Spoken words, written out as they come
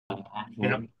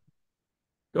Yep.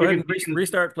 Go ahead and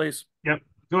restart, please. Yep.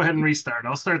 Go ahead and restart.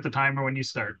 I'll start the timer when you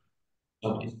start.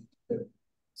 Okay. Share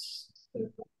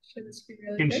the screen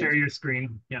really quick. You can share your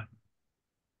screen. Yeah.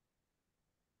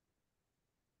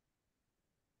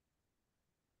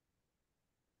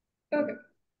 Okay.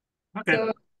 Okay.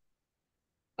 So,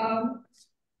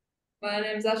 my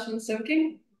name is Ashlyn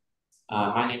Soaking.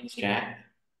 My name is Jack.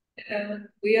 And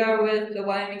we are with the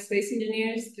Wyoming Space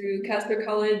Engineers through Casper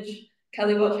College,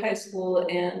 Kelly Welch High School,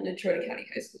 and Detroit County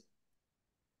High School.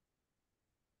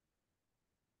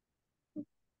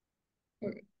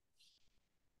 Okay.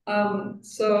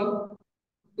 So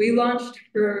we launched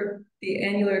for the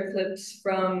Annular Eclipse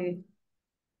from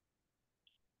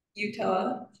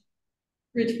Utah,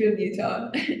 Richfield,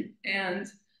 Utah. And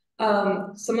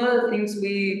some of the things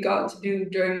we got to do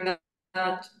during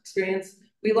that experience,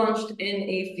 we launched in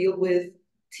a field with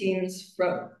teams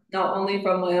from not only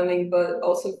from Wyoming, but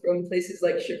also from places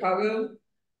like Chicago.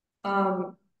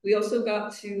 We also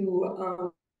got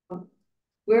to,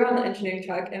 we're on the engineering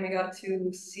track and we got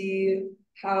to see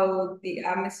how the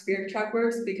atmospheric track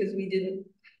works because we didn't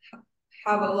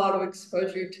have a lot of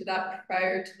exposure to that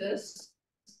prior to this.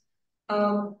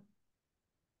 And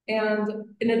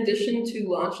in addition to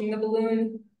launching the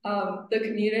balloon, the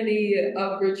community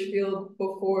of Richfield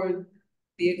before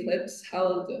the eclipse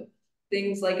held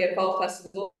things like a fall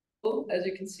festival, as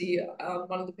you can see on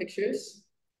one of the pictures.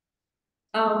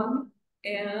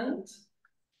 And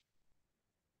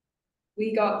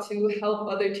we got to help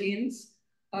other teams.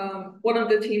 One of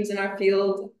the teams in our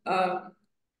field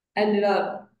ended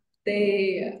up,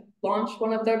 they launched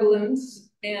one of their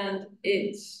balloons and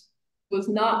it was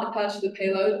not attached to the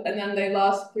payload, and then they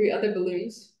lost 3 other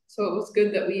balloons. So it was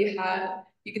good that we had,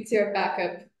 you can see our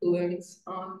backup balloons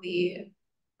on the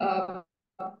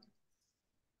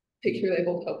picture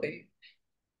labeled helping.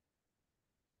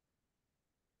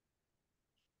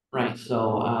 Right.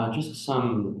 So just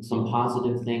some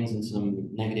positive things and some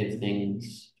negative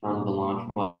things from the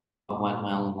launch. What went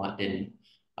well and what didn't.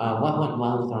 What went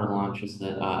well with our launch is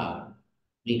that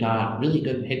we got really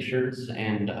good pictures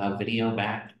and video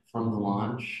back from the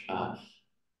launch.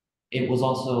 It was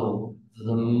also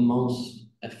the most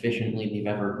efficiently we've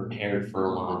ever prepared for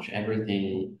a launch.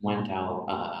 Everything went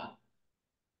out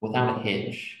without a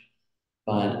hitch.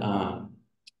 But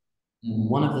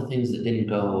one of the things that didn't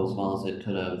go as well as it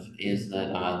could have is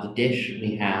that the dish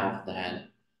we have that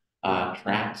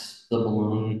tracks the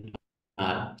balloon,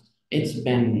 it's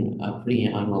been a pretty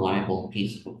unreliable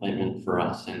piece of equipment for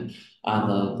us. And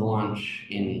the launch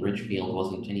in Richfield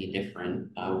wasn't any different.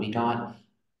 We got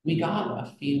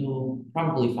a few,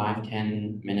 probably 5,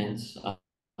 10 minutes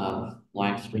of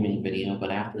live streaming video,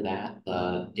 but after that,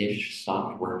 the dish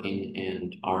stopped working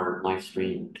and our live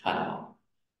stream cut out.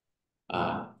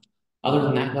 Other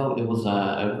than that, though, it was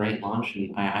a great launch,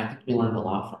 and I think we learned a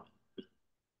lot from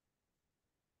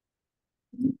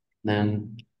it.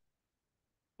 Then,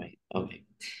 wait, okay,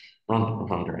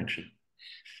 wrong direction.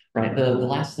 Right, the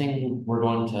last thing we're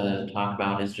going to talk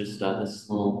about is just this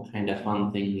little kind of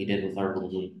fun thing we did with our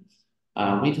balloon.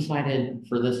 We decided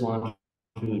for this launch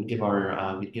we'd give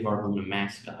our balloon a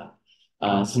mascot.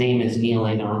 His name is Neil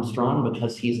A. Armstrong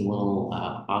because he's a little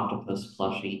octopus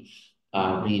plushie.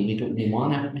 We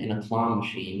won him in a claw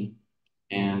machine,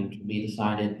 and we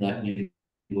decided that we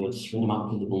would string him up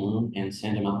to the balloon and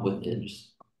send him up with it.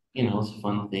 Just, it's a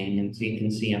fun thing. And so you can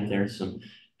see up there some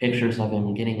pictures of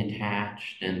him getting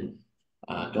attached and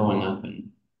going up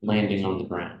and landing on the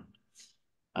ground.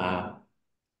 I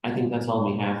think that's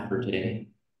all we have for today.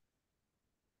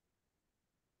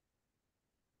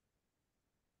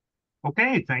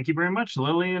 Okay, thank you very much,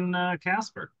 Lily and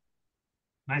Casper.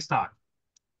 Nice talk.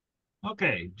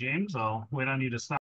 Okay, James, I'll wait on you to stop.